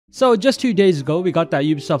So just 2 days ago we got that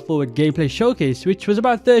Ubisoft Forward Gameplay Showcase, which was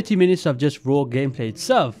about 30 minutes of just raw gameplay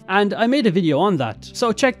itself, and I made a video on that,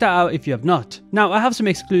 so check that out if you have not. Now I have some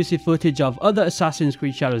exclusive footage of other Assassin's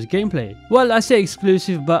Creed Shadows gameplay. Well, I say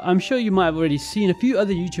exclusive, but I'm sure you might have already seen a few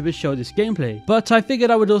other YouTubers show this gameplay, but I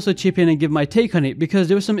figured I would also chip in and give my take on it because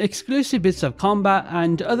there were some exclusive bits of combat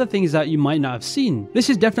and other things that you might not have seen. This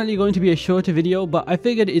is definitely going to be a shorter video, but I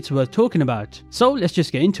figured it's worth talking about, so let's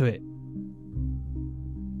just get into it.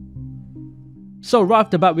 So right off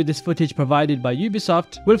the bat with this footage provided by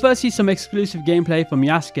Ubisoft, we'll first see some exclusive gameplay from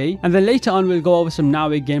Yasuke, and then later on we'll go over some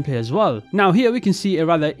Naue gameplay as well. Now here we can see a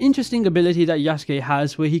rather interesting ability that Yasuke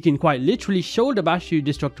has where he can quite literally shoulder bash through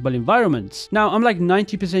destructible environments. Now I'm like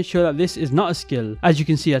 90% sure that this is not a skill, as you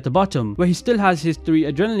can see at the bottom, where he still has his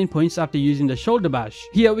 3 adrenaline points after using the shoulder bash.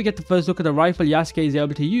 Here we get the first look at the rifle Yasuke is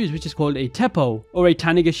able to use, which is called a Teppo, or a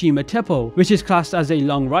Tanegashima Teppo, which is classed as a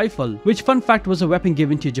long rifle, which fun fact was a weapon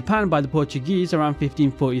given to Japan by the Portuguese around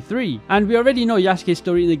 1543, and we already know Yasuke's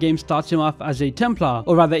story in the game starts him off as a Templar,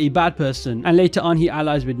 or rather a bad person, and later on he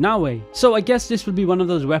allies with Naue. So I guess this will be one of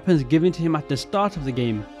those weapons given to him at the start of the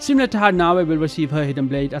game, similar to how Naue will receive her hidden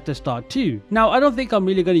blade at the start too. Now I don't think I'm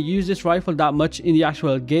really going to use this rifle that much in the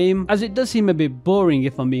actual game, as it does seem a bit boring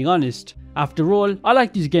if I'm being honest. After all, I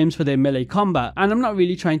like these games for their melee combat, and I'm not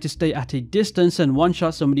really trying to stay at a distance and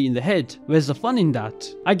one-shot somebody in the head. Where's the fun in that?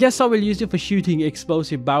 I guess I will use it for shooting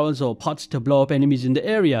explosive barrels or pots to blow up enemies in the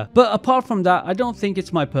area, but apart from that, I don't think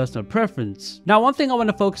it's my personal preference. Now one thing I want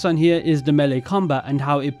to focus on here is the melee combat and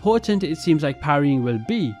how important it seems like parrying will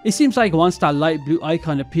be. It seems like once that light blue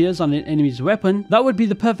icon appears on an enemy's weapon, that would be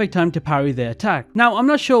the perfect time to parry their attack. Now I'm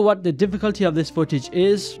not sure what the difficulty of this footage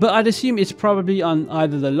is, but I'd assume it's probably on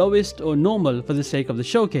either the lowest or normal for the sake of the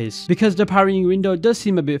showcase, because the parrying window does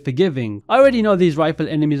seem a bit forgiving. I already know these rifle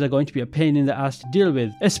enemies are going to be a pain in the ass to deal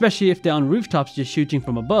with, especially if they're on rooftops just shooting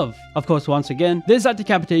from above. Of course, once again, there's that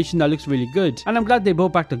decapitation that looks really good, and I'm glad they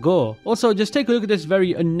brought back the gore. Also, just take a look at this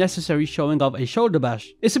very unnecessary showing of a shoulder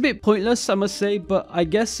bash. It's a bit pointless, I must say, but I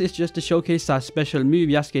guess it's just to showcase that special move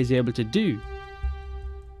Yasuke is able to do.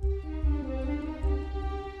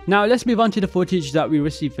 Now let's move on to the footage that we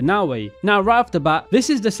received for Naue. Now right off the bat, this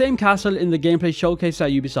is the same castle in the gameplay showcase at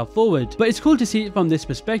Ubisoft Forward, but it's cool to see it from this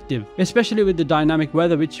perspective, especially with the dynamic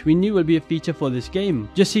weather which we knew will be a feature for this game.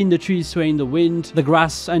 Just seeing the trees swaying in the wind, the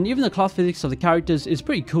grass, and even the cloth physics of the characters is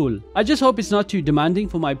pretty cool. I just hope it's not too demanding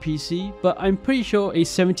for my PC, but I'm pretty sure a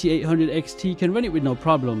 7800 XT can run it with no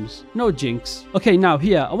problems. No jinx. Okay, now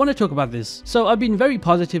here, I want to talk about this. So I've been very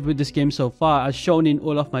positive with this game so far as shown in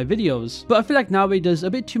all of my videos, but I feel like Naue does a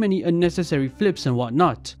bit too many unnecessary flips and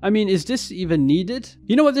whatnot. I mean, is this even needed?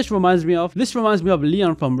 You know what this reminds me of? This reminds me of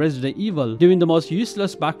Leon from Resident Evil doing the most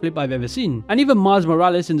useless backflip I've ever seen, and even Miles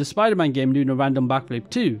Morales in the Spider-Man game doing a random backflip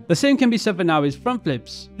too. The same can be said for Naue's front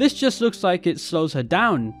flips. This just looks like it slows her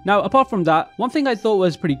down. Now apart from that, one thing I thought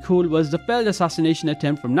was pretty cool was the failed assassination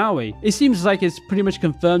attempt from Naue. It seems like it's pretty much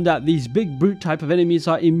confirmed that these big brute type of enemies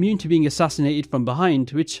are immune to being assassinated from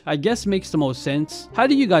behind, which I guess makes the most sense. How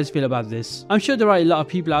do you guys feel about this? I'm sure there are a lot of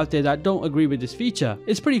people out there that don't agree with this feature.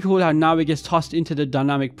 It's pretty cool how Naue gets tossed into the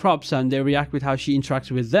dynamic props and they react with how she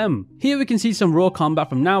interacts with them. Here we can see some raw combat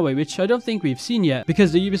from Naue, which I don't think we've seen yet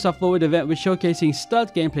because the Ubisoft Forward event was showcasing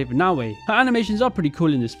stealth gameplay for Naue. Her animations are pretty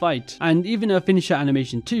cool in this fight, and even her finisher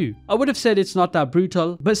animation too. I would have said it's not that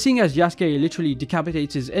brutal, but seeing as Yasuke literally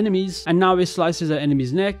decapitates his enemies and Naue slices her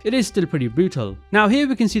enemy's neck, it is still pretty brutal. Now here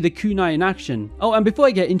we can see the kunai in action. Oh, and before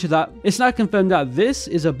I get into that, it's now confirmed that this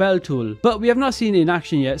is a bell tool, but we have not seen it in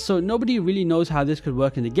action yet, so nobody really knows how this could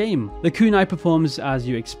work in the game. The kunai performs as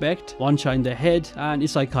you expect, one shot in the head, and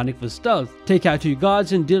it's iconic for stealth. Take out 2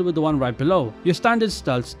 guards and deal with the one right below. Your standard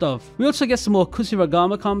stealth stuff. We also get some more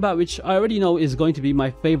kusiragama combat, which I already know is going to be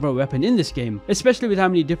my favorite weapon in this game, especially with how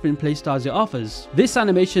many different playstyles it offers. This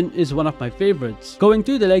animation is one of my favorites. Going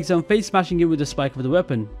through the legs and face smashing you with the spike of the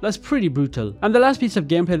weapon. That's pretty brutal. And the last piece of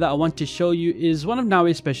gameplay that I want to show you is one of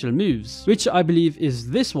Naue's special moves, which I believe is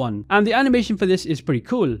this one. And the animation for this is pretty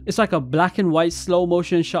cool. It's like a black and white slow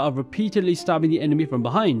motion shot of repeatedly stabbing the enemy from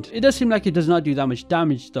behind. It does seem like it does not do that much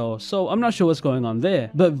damage though, so I'm not sure what's going on there,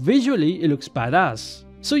 but visually it looks badass.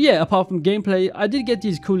 So yeah, apart from gameplay, I did get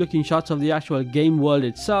these cool looking shots of the actual game world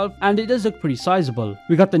itself, and it does look pretty sizable.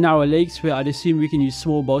 We got the narrow lakes where I'd assume we can use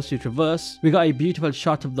small boats to traverse. We got a beautiful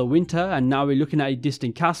shot of the winter, and now we're looking at a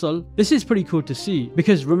distant castle. This is pretty cool to see,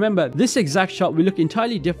 because remember, this exact shot will look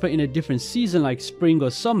entirely different in a different season like spring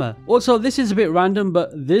or summer. Also, this is a bit random,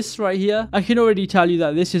 but this right here, I can already tell you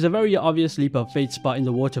that this is a very obvious leap of faith spot in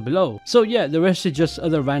the water below. So yeah, the rest is just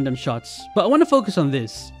other random shots. But I want to focus on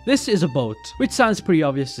this. This is a boat, which sounds pretty obvious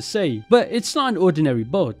obvious to say, but it's not an ordinary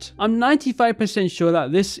boat. I'm 95% sure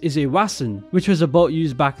that this is a wassan, which was a boat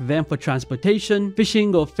used back then for transportation,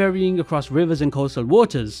 fishing or ferrying across rivers and coastal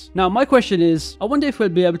waters. Now my question is, I wonder if we'll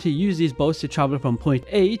be able to use these boats to travel from point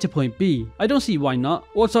A to point B. I don't see why not.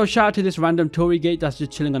 Also, shout out to this random Tory gate that's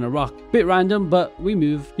just chilling on a rock. Bit random, but we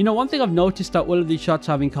move. You know, one thing I've noticed that all of these shots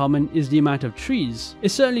have in common is the amount of trees. It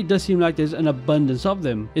certainly does seem like there's an abundance of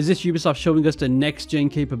them. Is this Ubisoft showing us the next gen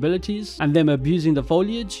capabilities and them abusing the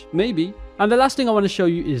foliage? Maybe. And the last thing I want to show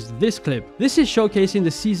you is this clip. This is showcasing the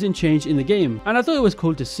season change in the game, and I thought it was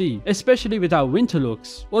cool to see, especially with how winter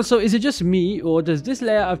looks. Also, is it just me, or does this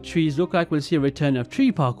layout of trees look like we'll see a return of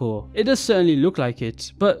tree parkour? It does certainly look like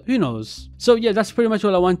it, but who knows? So yeah, that's pretty much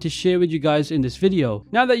all I want to share with you guys in this video.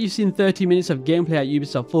 Now that you've seen 30 minutes of gameplay at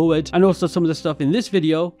Ubisoft Forward, and also some of the stuff in this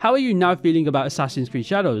video, how are you now feeling about Assassin's Creed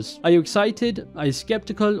Shadows? Are you excited? Are you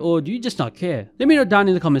skeptical? Or do you just not care? Let me know down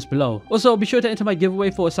in the comments below. Also, be sure to enter my giveaway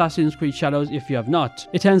for Assassin's Creed Shadows if you have not.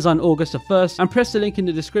 It ends on August the 1st, and press the link in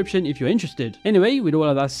the description if you're interested. Anyway, with all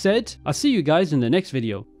of that said, I'll see you guys in the next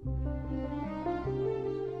video.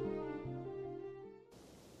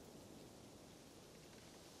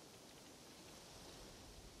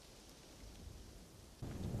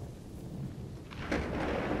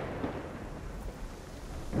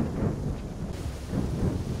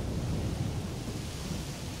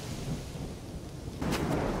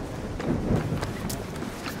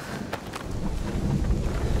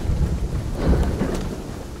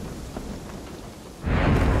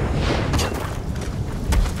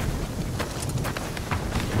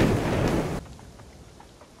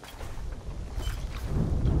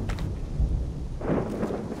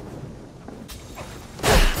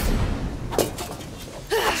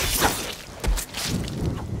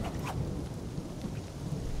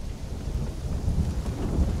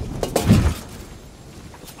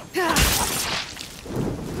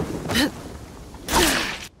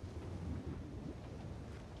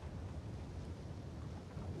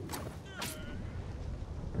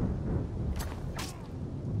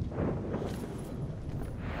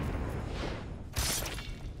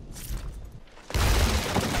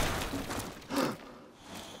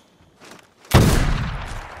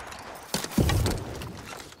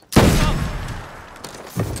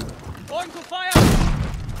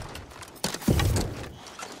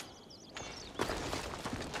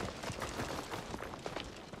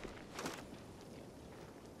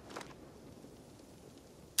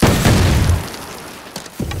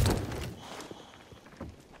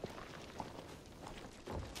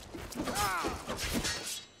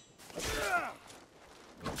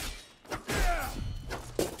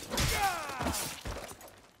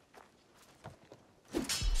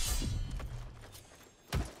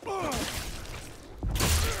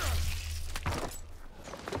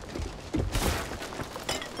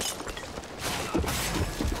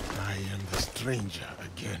 Stranger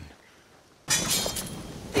again.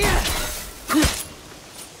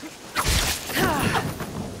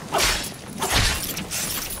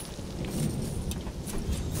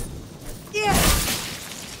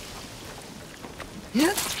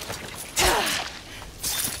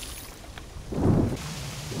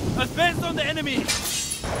 Advance on the enemy!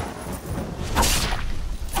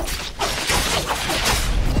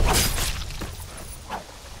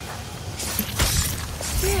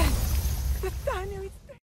 Man, the dino is